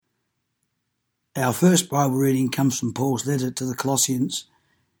Our first Bible reading comes from Paul's letter to the Colossians,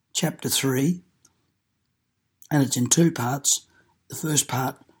 chapter 3, and it's in two parts. The first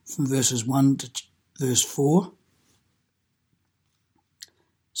part from verses 1 to verse 4.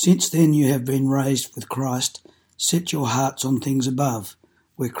 Since then you have been raised with Christ, set your hearts on things above,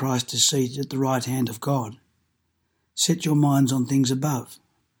 where Christ is seated at the right hand of God. Set your minds on things above,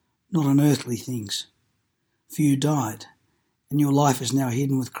 not on earthly things. For you died, and your life is now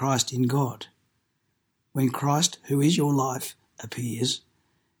hidden with Christ in God. When Christ, who is your life, appears,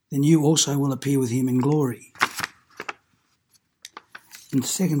 then you also will appear with him in glory. And the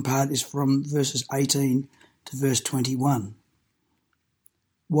second part is from verses 18 to verse 21.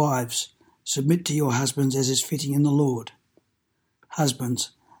 Wives, submit to your husbands as is fitting in the Lord.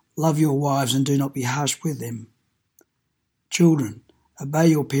 Husbands, love your wives and do not be harsh with them. Children, obey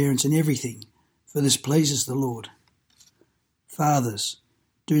your parents in everything, for this pleases the Lord. Fathers,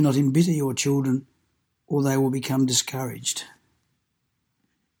 do not embitter your children, or they will become discouraged.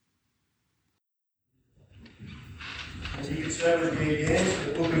 As you can turn with me again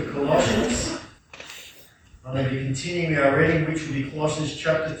to the book of Colossians, I'm going to be continuing our reading, which will be Colossians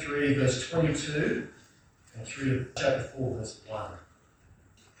chapter 3, verse 22, and through to chapter 4, verse 1.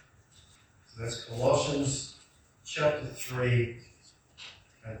 So that's Colossians chapter 3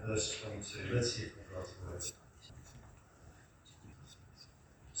 and verse 22. Let's hear from God's word.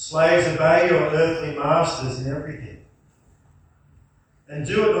 Slaves, obey your earthly masters in everything. And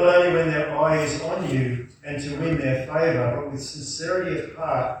do it not only when their eye is on you and to win their favour, but with sincerity of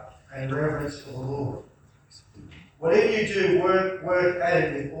heart and reverence for the Lord. Whatever you do, work at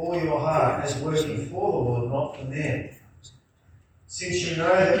it with all your heart, as working for the Lord, not for men. Since you know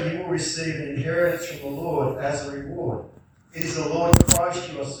that you will receive an inheritance from the Lord as a reward. It is the Lord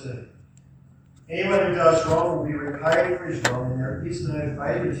Christ you are serving. Anyone who does wrong will be repaid for his wrong, and there is no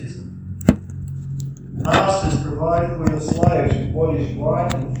favouritism. Masters, provide for your slaves with what is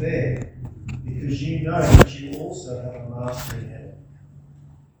right and fair, because you know that you also have a master in heaven.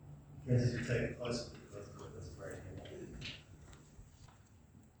 Friends, as we take a closer look at God's word,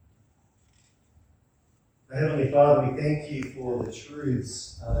 Heavenly Father, we thank you for the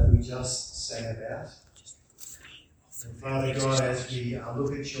truths that we just sang about. And Father God, as we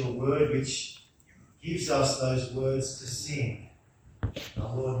look at your word, which gives us those words to sing,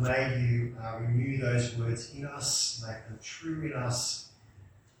 Lord, may you renew those words in us, make them true in us,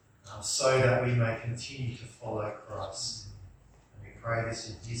 so that we may continue to follow Christ. And we pray this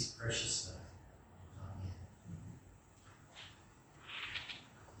in his precious name.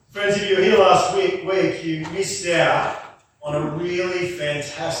 Friends, if you were here last week, you missed out on a really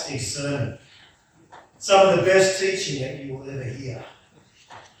fantastic sermon. Some of the best teaching that you will ever hear.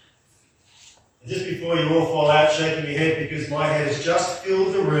 And just before you all fall out shaking your head because my head has just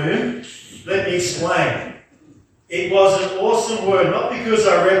filled the room, let me explain. It was an awesome word, not because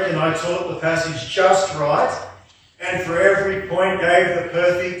I reckon I taught the passage just right and for every point gave the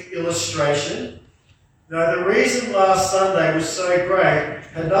perfect illustration. No, the reason last Sunday was so great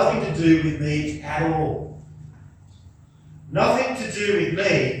had nothing to do with me at all. Nothing to do with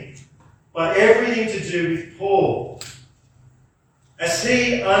me, but everything to do with Paul. As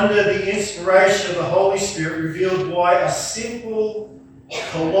he, under the inspiration of the Holy Spirit, revealed why a simple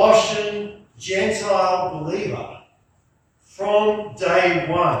Colossian Gentile believer from day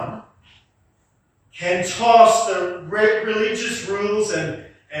one can toss the religious rules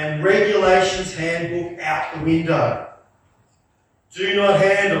and regulations handbook out the window. Do not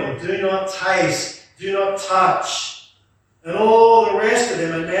handle, do not taste, do not touch, and all the rest of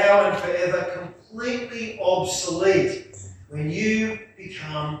them are now and forever completely obsolete when you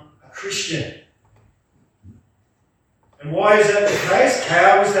become a Christian. And why is that the case?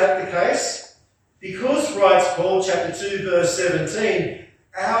 How is that the case? Because, writes Paul, chapter 2, verse 17,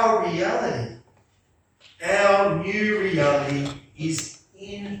 our reality, our new reality is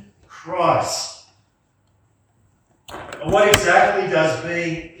in Christ. And what exactly does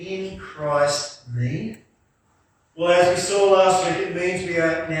being in Christ mean? Well, as we saw last week, it means we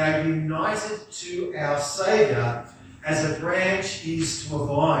are now united to our Saviour as a branch is to a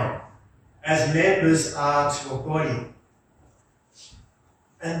vine, as members are to a body.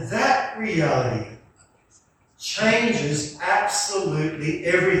 And that reality changes absolutely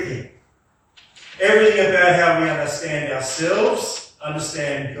everything. Everything about how we understand ourselves,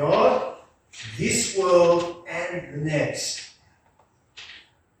 understand God, this world and the next.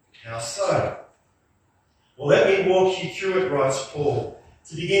 How so? Well, let me walk you through it, writes Paul.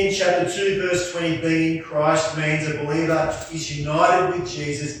 To begin, chapter 2, verse 20, being in Christ means a believer is united with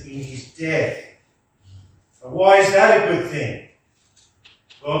Jesus in his death. And why is that a good thing?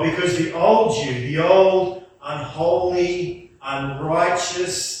 Well, because the old you, the old unholy,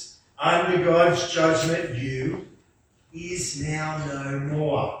 unrighteous, under God's judgment you, is now no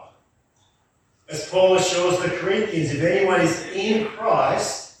more. As Paul assures the Corinthians, if anyone is in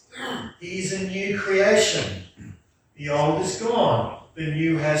Christ, he is a new creation. The old is gone, the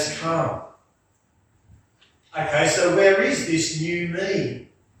new has come. Okay, so where is this new me?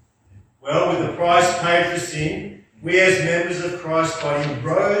 Well, with the price paid for sin, we as members of Christ's body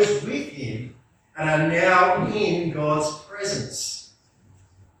rose with him and are now in God's presence.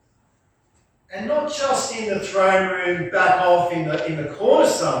 And not just in the throne room back off in the corner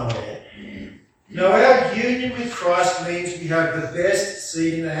somewhere. No, our union with Christ means we have the best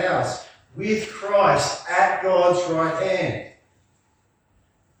seat in the house, with Christ at God's right hand.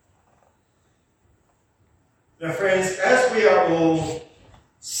 Now, friends, as we are all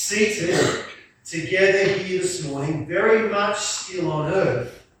seated together here this morning, very much still on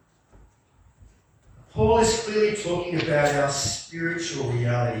earth, Paul is clearly talking about our spiritual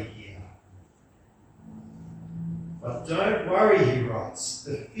reality here. But don't worry, he writes,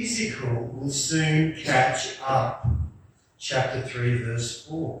 the physical will soon catch up. Chapter 3, verse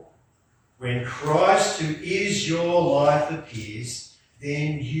 4. When Christ, who is your life, appears,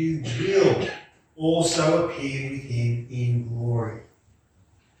 then you will also appear with him in glory.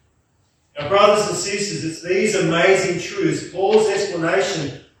 Now, brothers and sisters, it's these amazing truths, Paul's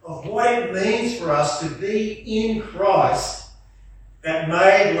explanation of what it means for us to be in Christ, that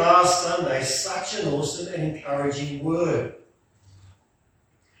made last Sunday such an awesome and encouraging word.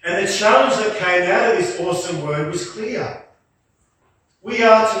 And the challenge that came out of this awesome word was clear. We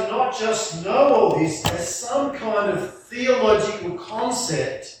are to not just know all this as some kind of theological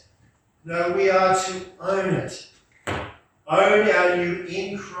concept. No, we are to own it. Own our new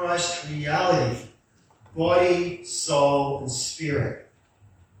in Christ reality, body, soul, and spirit.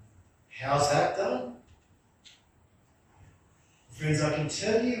 How's that done? Friends, I can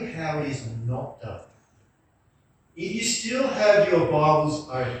tell you how it is not done. If you still have your Bibles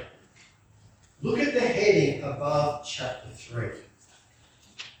open, look at the heading above chapter 3.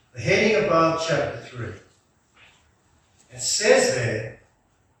 The heading above chapter 3. It says there,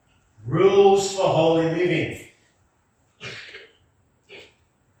 Rules for Holy Living.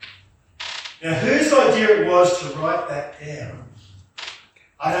 Now, whose idea it was to write that down,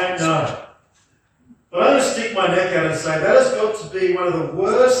 I don't know. But I'm going to stick my neck out and say that has got to be one of the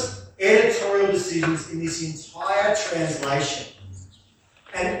worst editorial decisions in this entire translation.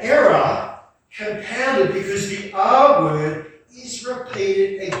 An error compounded because the R word is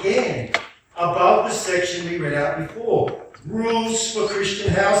repeated again above the section we read out before. Rules for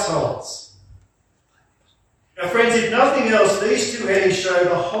Christian households. Now, friends, if nothing else, these two headings show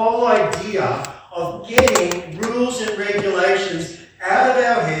the whole idea of getting rules and regulations out of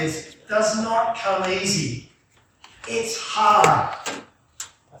our heads does not come easy. It's hard.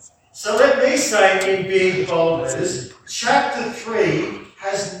 So let me say in big bold letters, chapter 3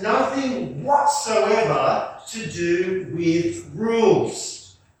 has nothing whatsoever to do with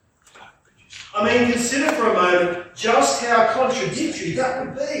rules. I mean, consider for a moment just how contradictory that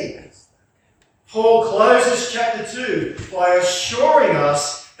would be. Paul closes chapter 2 by assuring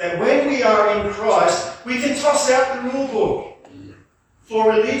us that when we are in Christ, we can toss out the rule book. For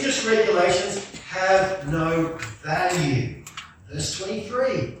religious regulations have no value. Verse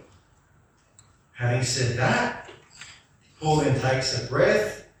 23. Having said that, Paul then takes a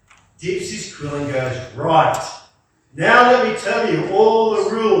breath, dips his quill and goes, right, now let me tell you all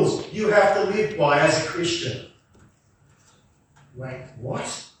the rules you have to live by as a Christian. Wait,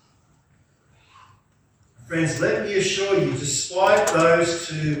 what? Friends, let me assure you, despite those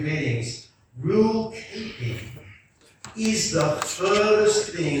two headings, rule keeping is the furthest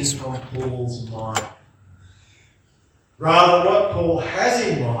thing from Paul's mind. Rather, what Paul has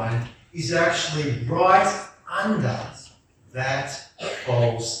in mind is actually right under that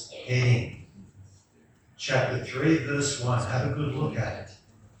false heading. Chapter 3, verse 1. Have a good look at it.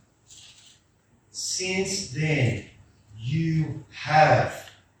 Since then, you have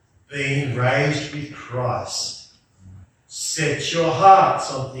been raised with Christ. Set your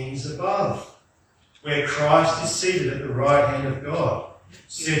hearts on things above, where Christ is seated at the right hand of God.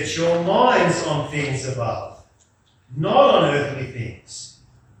 Set your minds on things above, not on earthly things.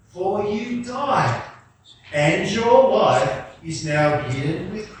 For you died, and your life is now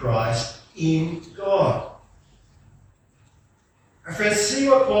hidden with Christ in God. And friends, see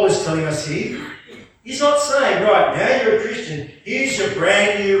what Paul is telling us here? He's not saying, right, now you're a Christian, here's your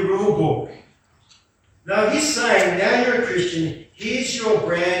brand new rule book. No, he's saying, now you're a Christian, here's your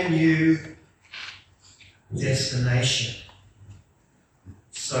brand new destination.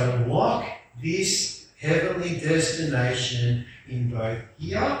 So lock this heavenly destination in both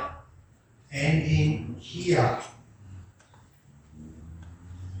here and in here.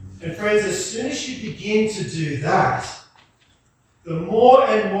 And friends, as soon as you begin to do that, the more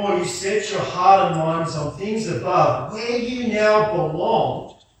and more you set your heart and minds on things above, where you now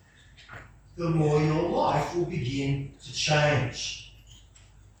belong, the more your life will begin to change.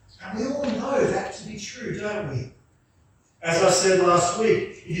 And we all know that to be true, don't we? As I said last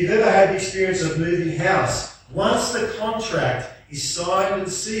week, if you've ever had the experience of moving house, once the contract is signed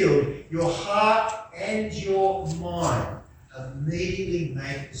and sealed, your heart and your mind immediately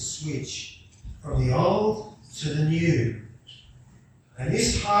make the switch from the old to the new. And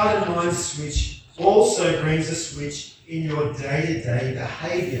this heart and mind switch also brings a switch in your day-to-day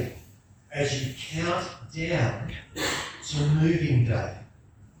behaviour as you count down to moving day.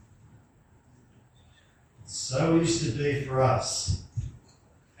 So used to be for us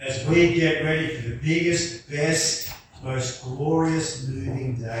as we get ready for the biggest, best, most glorious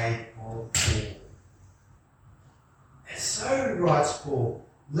moving day of all. And so, writes Paul,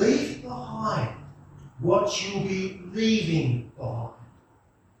 leave behind what you'll be leaving behind.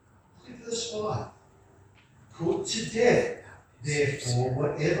 Look at verse 5. Put to death, therefore,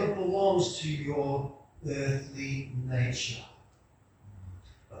 whatever belongs to your earthly nature.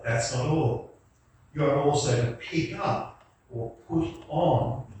 But that's not all. You are also to pick up or put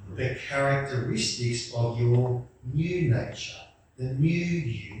on the characteristics of your new nature, the new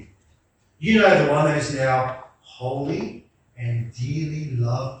you. You know, the one that is now holy and dearly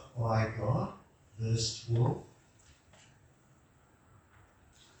loved by God. Verse 12.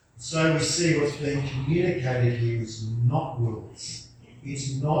 So we see what's being communicated here is not rules.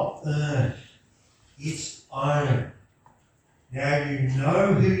 It's not earned. It's owned. Now you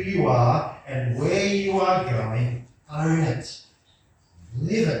know who you are and where you are going. Own it.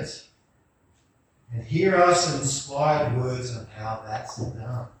 Live it. And here are some inspired words on how that's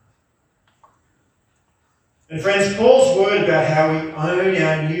done. And friends, Paul's word about how we own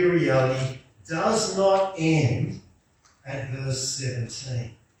our new reality does not end at verse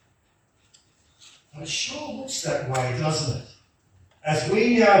 17. But it sure looks that way, doesn't it? As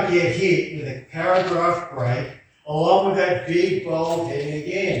we now get hit with a paragraph break, along with that big bold heading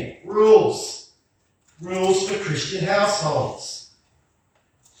again. Rules. Rules for Christian households.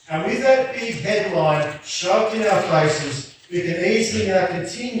 And with that big headline shoved in our faces, we can easily now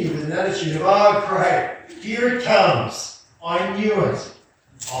continue with an attitude of, oh great, here it comes. I knew it.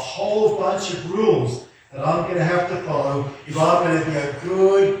 A whole bunch of rules that I'm going to have to follow if I'm going to be a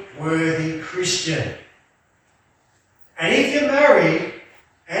good, worthy Christian. And if you're married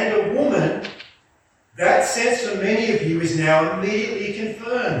and a woman, that sense for many of you is now immediately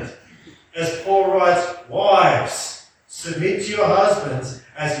confirmed. As Paul writes, wives, submit to your husbands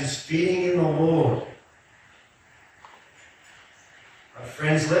as is fitting in the Lord. But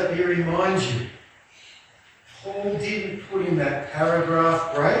friends, let me remind you, Paul didn't put in that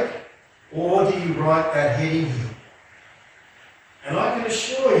paragraph break, or did he write that heading here? And I can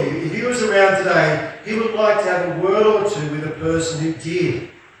assure you, if he was around today, he would like to have a word or two with a person who did.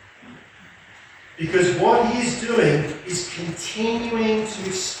 Because what he is doing is continuing to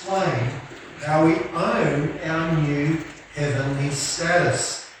explain how we own our new heavenly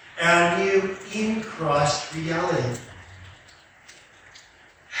status, our new in Christ reality.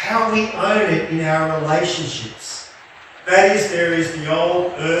 How we own it in our relationships. That is, there is the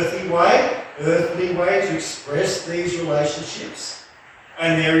old earthly way to express these relationships,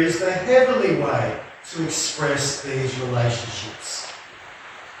 and there is the heavenly way to express these relationships.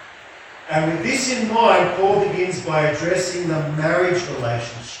 And with this in mind, Paul begins by addressing the marriage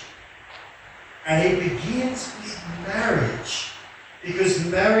relationship. And he begins with marriage, because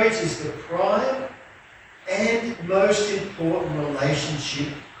marriage is the prime and most important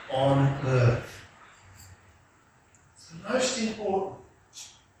relationship on earth. It's the most important.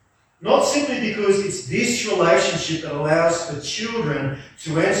 Not simply because it's this relationship that allows for children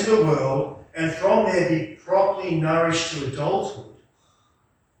to enter the world and from there be properly nourished to adulthood.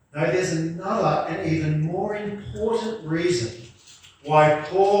 No, there's another and even more important reason why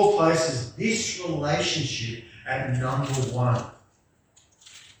Paul places this relationship at number one.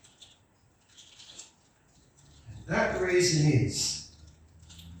 And that reason is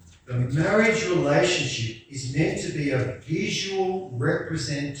the marriage relationship is meant to be a visual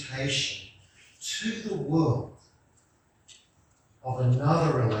representation to the world of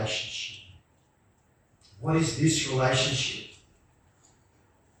another relationship. What is this relationship?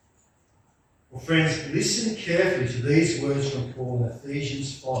 Well, friends, listen carefully to these words from Paul in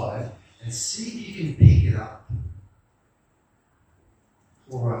Ephesians 5 and see if you can pick it up.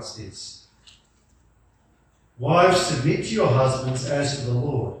 Paul writes this: "Wives, submit to your husbands as to the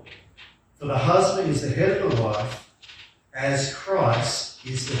Lord. For the husband is the head of the wife, as Christ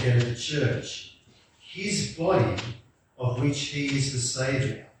is the head of the church, his body, of which he is the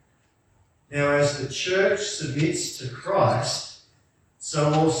Saviour. Now as the church submits to Christ,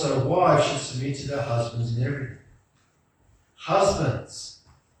 so also wives should submit to their husbands in everything. Husbands,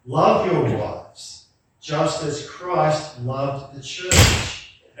 love your wives, just as Christ loved the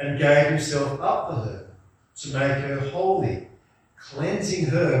church and gave himself up for her, to make her holy, cleansing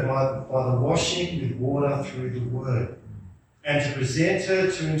her by the washing with water through the word, and to present her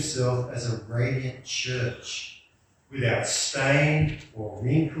to himself as a radiant church, without stain or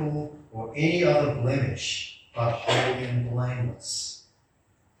wrinkle or any other blemish, but holy and blameless.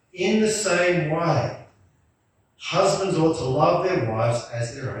 In the same way, husbands ought to love their wives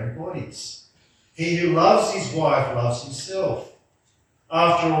as their own bodies. He who loves his wife loves himself.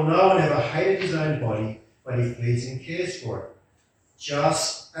 After all, no one ever hated his own body, but he feeds and cares for it,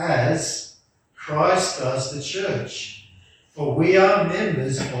 just as Christ does the church, for we are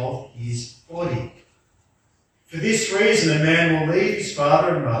members of his body. For this reason, a man will leave his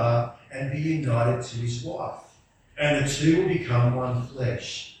father and mother and be united to his wife, and the two will become one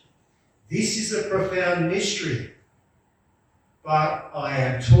flesh. This is a profound mystery, but I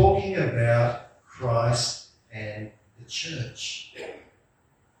am talking about Christ and the church."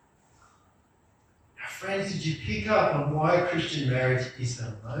 Now, friends, did you pick up on why Christian marriage is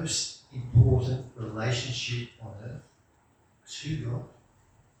the most important relationship on earth to God?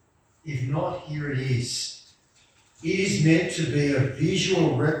 If not, here it is. It is meant to be a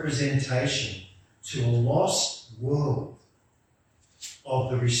visual representation to a lost world of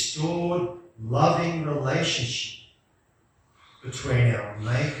the restored, loving relationship between our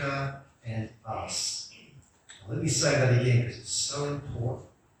Maker and us. Now, let me say that again because it's so important.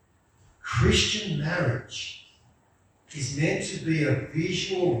 Christian marriage is meant to be a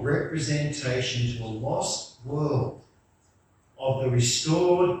visual representation to a lost world of the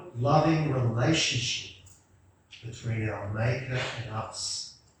restored, loving relationship between our Maker and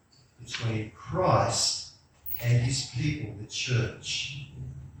us, between Christ and his people, the church.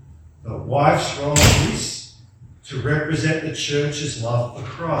 The wife's role is to represent the church's love for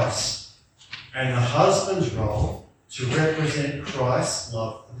Christ, and the husband's role to represent Christ's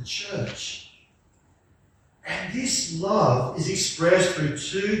love for the church. And this love is expressed through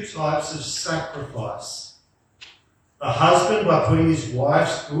two types of sacrifice. The husband by putting his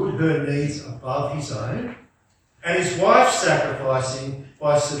wife's good, her needs above his own, and his wife sacrificing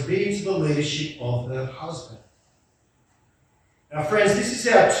by submitting to the leadership of her husband. Now, friends, this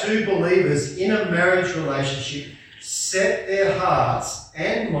is how two believers in a marriage relationship set their hearts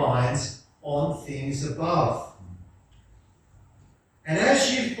and minds on things above. And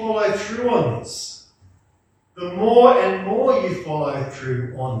as you follow through on this, the more and more you follow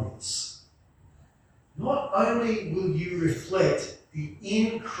through on this, not only will you reflect the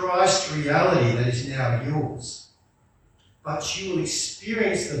in Christ reality that is now yours, but you will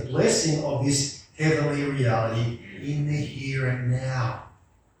experience the blessing of this heavenly reality in the here and now.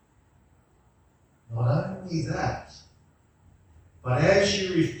 Not only that, but as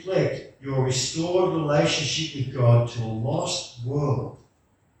you reflect your restored relationship with God to a lost world,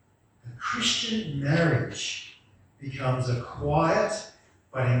 a Christian marriage becomes a quiet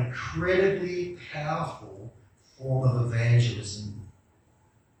but incredibly powerful form of evangelism.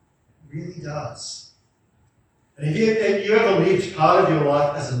 It really does. And if you ever lived part of your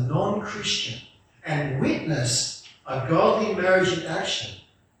life as a non-Christian and witnessed a godly marriage in action,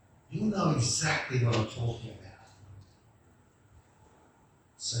 you'll know exactly what I'm talking about.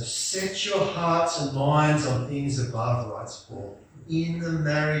 So set your hearts and minds on things above, writes Paul, in the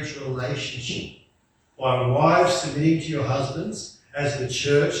marriage relationship, by wives submitting to your husbands as the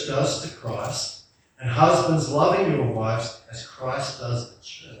church does to Christ, and husbands loving your wives as Christ does the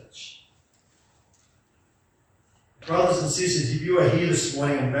church. Brothers and sisters, if you are here this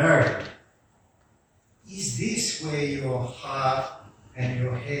morning and married, is this where your heart and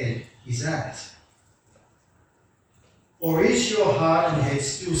your head is at? Or is your heart and head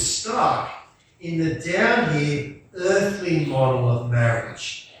still stuck in the down here earthly model of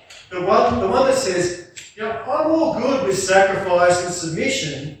marriage? The one that says, I'm all good with sacrifice and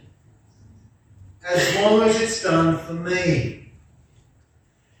submission as long as it's done for me.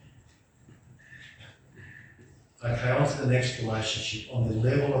 Okay, on to the next relationship on the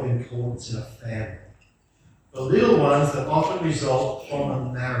level of importance in a family. The little ones that often result from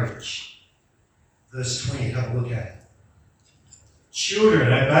a marriage. Verse 20, have a look at it.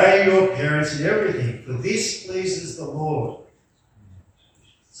 Children, obey your parents in everything, for this pleases the Lord.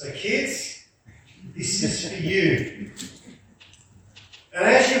 So kids, this is for you. And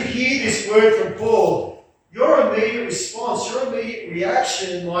as you hear this word from Paul, your immediate response, your immediate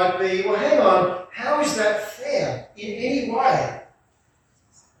reaction might be, well, hang on, how is that fair in any way?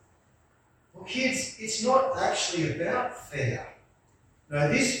 Well, kids, it's not actually about fair. No,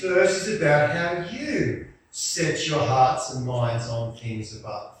 this verse is about how you set your hearts and minds on things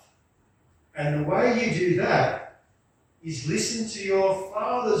above. And the way you do that is listen to your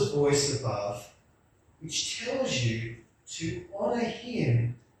Father's voice above, which tells you to honour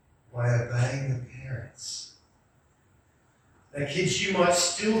him by obeying the parents. Now, kids, you might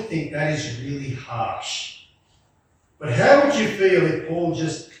still think that is really harsh. But how would you feel if Paul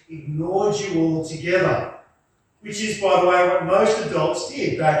just ignored you altogether? Which is, by the way, what most adults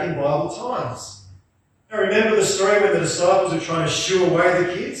did back in Bible times. Now, remember the story when the disciples were trying to shoo away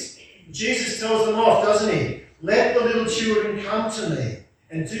the kids? Jesus tells them off, doesn't he? Let the little children come to me,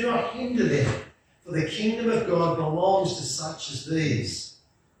 and do not hinder them, for the kingdom of God belongs to such as these.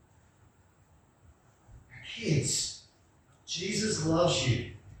 Kids, Jesus loves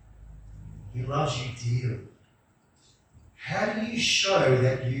you. He loves you dearly. How do you show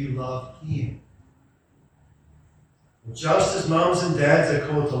that you love him? Well, just as mums and dads are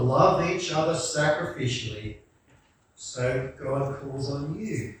called to love each other sacrificially, so God calls on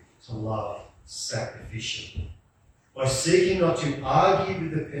you to love sacrificially. By seeking not to argue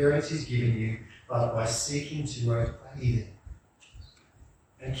with the parents he's given you, but by seeking to obey them.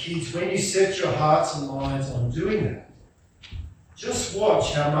 And kids, when you set your hearts and minds on doing that, just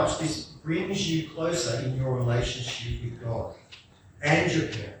watch how much this brings you closer in your relationship with God and your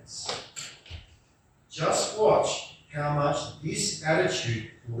parents. Just watch how much this attitude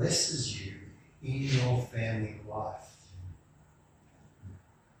blesses you in your family life.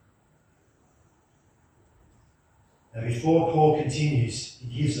 Now, before Paul continues,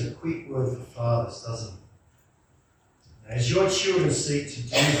 he gives a quick word for fathers, doesn't he? As your children seek to do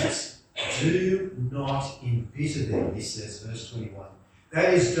this, do not embitter them, he says, verse 21.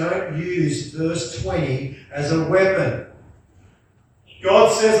 That is, don't use verse 20 as a weapon.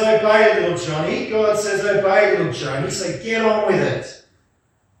 God says obey little Johnny. God says obey little Joni, so get on with it.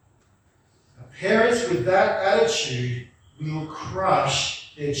 Parents with that attitude will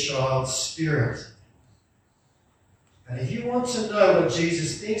crush their child's spirit. And if you want to know what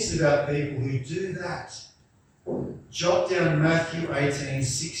Jesus thinks about people who do that, jot down Matthew 18,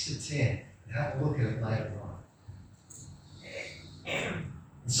 6 to 10, and have a look at it later on. And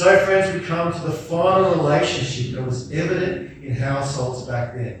so, friends, we come to the final relationship that was evident in households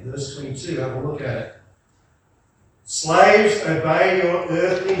back then. Verse 22, have a look at it. Slaves, obey your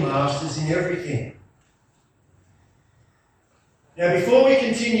earthly masters in everything. Now, before we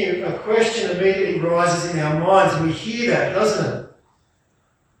continue, a question immediately rises in our minds, and we hear that, doesn't it?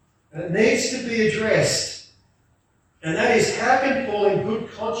 And it needs to be addressed. And that is, how can Paul in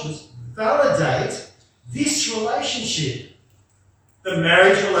good conscience validate this relationship? The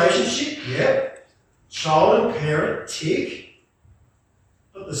marriage relationship, yep. Child and parent, tick.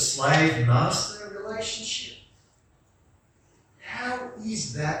 But the slave-master relationship? How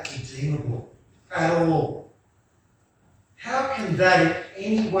is that redeemable at all? How can that in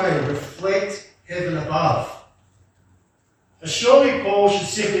any way reflect heaven above? Now, surely Paul should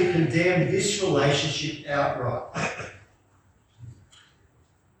simply condemn this relationship outright.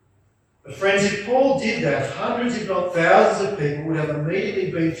 But friends, if Paul did that, hundreds if not thousands of people would have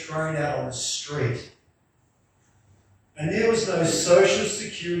immediately been thrown out on the street. And there was no social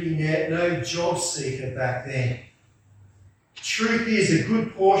security net, no job seeker back then. Truth is, a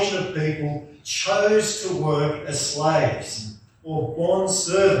good portion of people chose to work as slaves or bond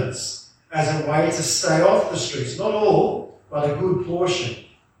servants as a way to stay off the streets. Not all, but a good portion.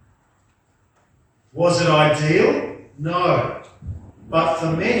 Was it ideal? No. But for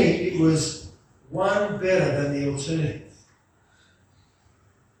many, it was one better than the alternative.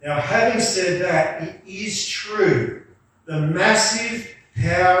 Now, having said that, it is true. The massive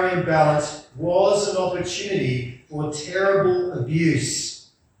power imbalance was an opportunity for terrible abuse.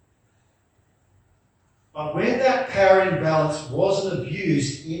 But when that power imbalance wasn't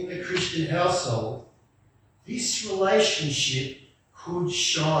abused in the Christian household, this relationship could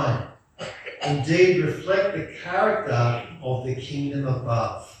shine. Indeed, reflect the character of the kingdom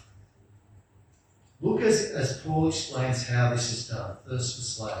above. Look as Paul explains how this is done. First for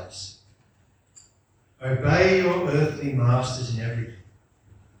slaves. Obey your earthly masters in everything.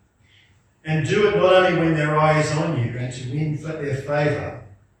 And do it not only when their eye is on you and to win their favour,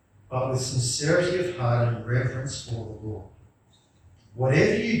 but with sincerity of heart and reverence for the Lord.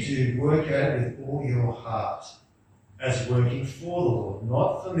 Whatever you do, work at it with all your heart, as working for the Lord,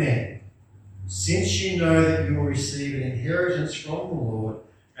 not for men, since you know that you will receive an inheritance from the Lord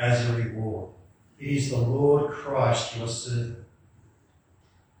as a reward. It is the Lord Christ your servant.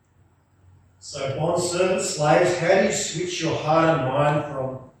 So, bondservants, slaves, how do you switch your heart and mind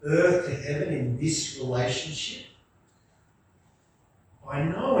from earth to heaven in this relationship? By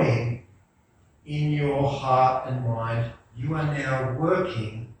knowing in your heart and mind you are now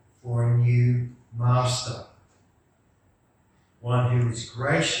working for a new master, one who is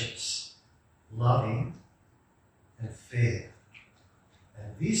gracious, loving, and fair.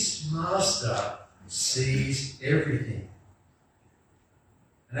 And this master sees everything.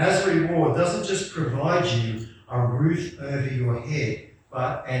 And as a reward, doesn't just provide you a roof over your head,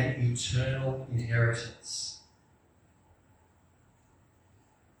 but an eternal inheritance.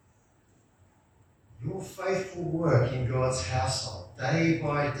 Your faithful work in God's household, day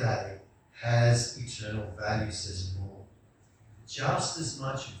by day, has eternal value, says Paul. Just as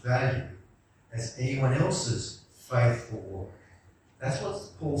much value as anyone else's faithful work. That's what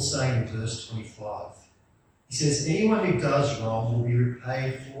Paul's saying in verse 25. He says, anyone who does wrong will be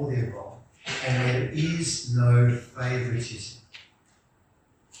repaid for their wrong, and there is no favouritism.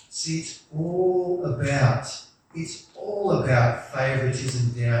 See, it's all about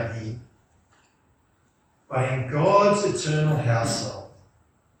favouritism down here. But in God's eternal household,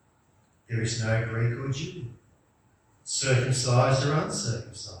 there is no Greek or Jew, circumcised or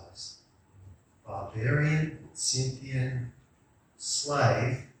uncircumcised, barbarian, Scythian,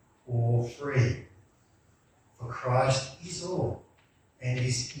 slave or free. For Christ is all and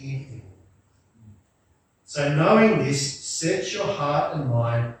is in all. So knowing this, set your heart and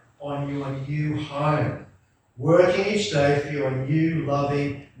mind on your new home, working each day for your new,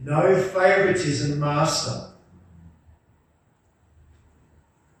 loving, no favouritism master.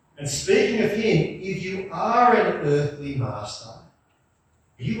 And speaking of him, if you are an earthly master,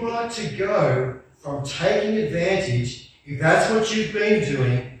 you are to go from taking advantage, if that's what you've been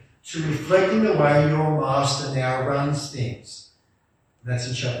doing, to reflecting the way your master now runs things. And that's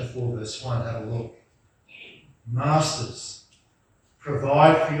in chapter 4, verse 1. Have a look. Masters,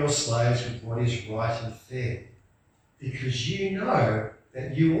 provide for your slaves with what is right and fair, because you know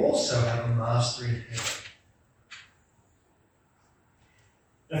that you also have a master in heaven.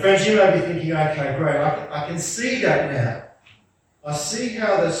 Now, friends, you may be thinking, okay, great, I can see that now. I see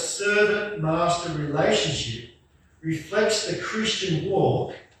how the servant-master relationship reflects the Christian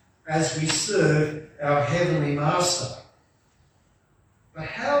walk as we serve our heavenly master. But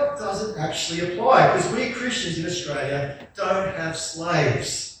how does it actually apply? Because we Christians in Australia don't have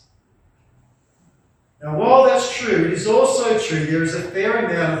slaves. Now, while that's true, it is also true there is a fair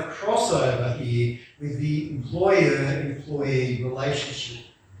amount of crossover here with the employer-employee relationship.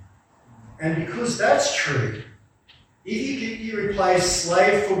 And because that's true, if you replace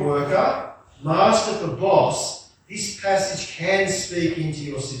slave for worker, master for boss, this passage can speak into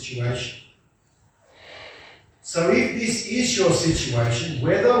your situation. So if this is your situation,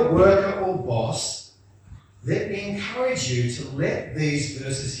 whether worker or boss, let me encourage you to let these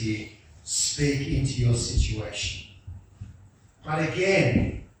verses here speak into your situation. But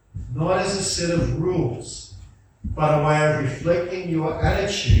again, not as a set of rules, but a way of reflecting your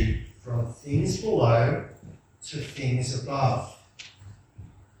attitude from things below to things above.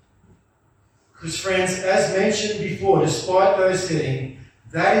 Because friends, as mentioned before, despite those headings,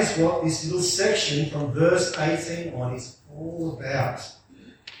 that is what this little section from verse 18 on is all about.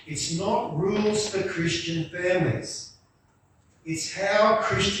 It's not rules for Christian families. It's how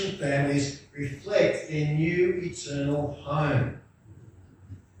Christian families reflect their new eternal home.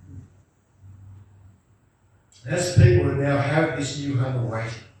 As people who now have this new home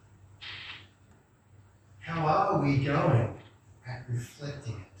awaiting, how are we going at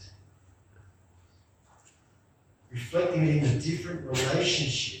reflecting it? Reflecting it in the different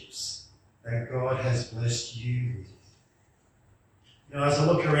relationships that God has blessed you with. You know, as I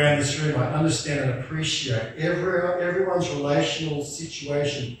look around this room, I understand and appreciate everyone's relational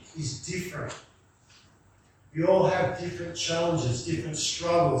situation is different. We all have different challenges, different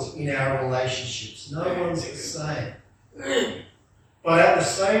struggles in our relationships. No one's the same. But at the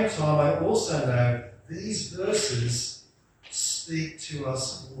same time, I also know these verses speak to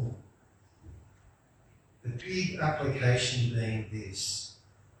us all. The big application being this: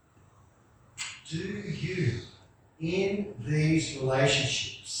 do you, in these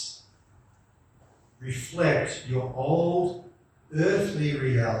relationships, reflect your old earthly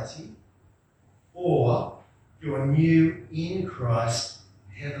reality or your new in Christ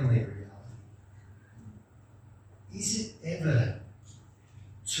heavenly reality? Is it evident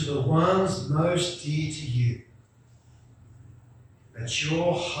to the ones most dear to you that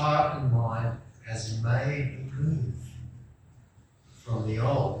your heart and mind has made the move from the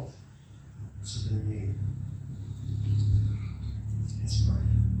old to the new. Let's pray.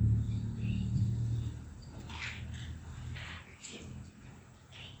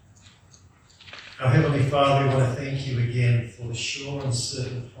 Our Heavenly Father, we want to thank you again for the sure and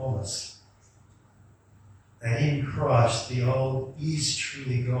certain promise that in Christ the old is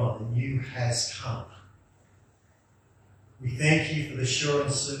truly gone, the new has come. We thank you for the sure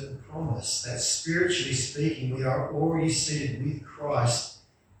and certain promise that, spiritually speaking, we are already seated with Christ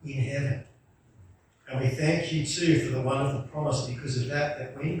in heaven. And we thank you too for the wonderful promise because of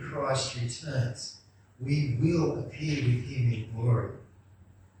that when Christ returns, we will appear with him in glory.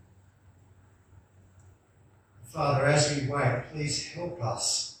 Father, as we wait, please help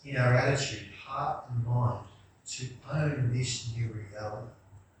us in our attitude, heart and mind, to own this new reality.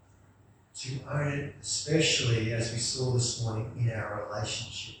 To own it, especially as we saw this morning, in our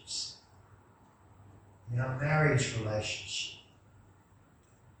relationships. In our marriage relationship.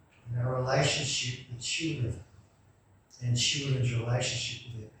 In our relationship with children. And children's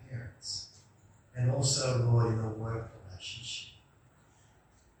relationship with their parents. And also, Lord, in the work relationship.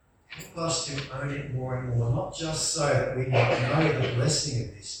 Help us to own it more and more, not just so that we might know the blessing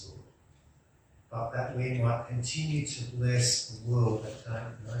of this, Lord, but that we might continue to bless the world that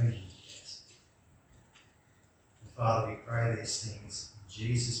don't know you yet. And Father, we pray these things in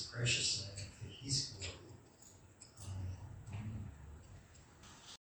Jesus' precious name for his glory.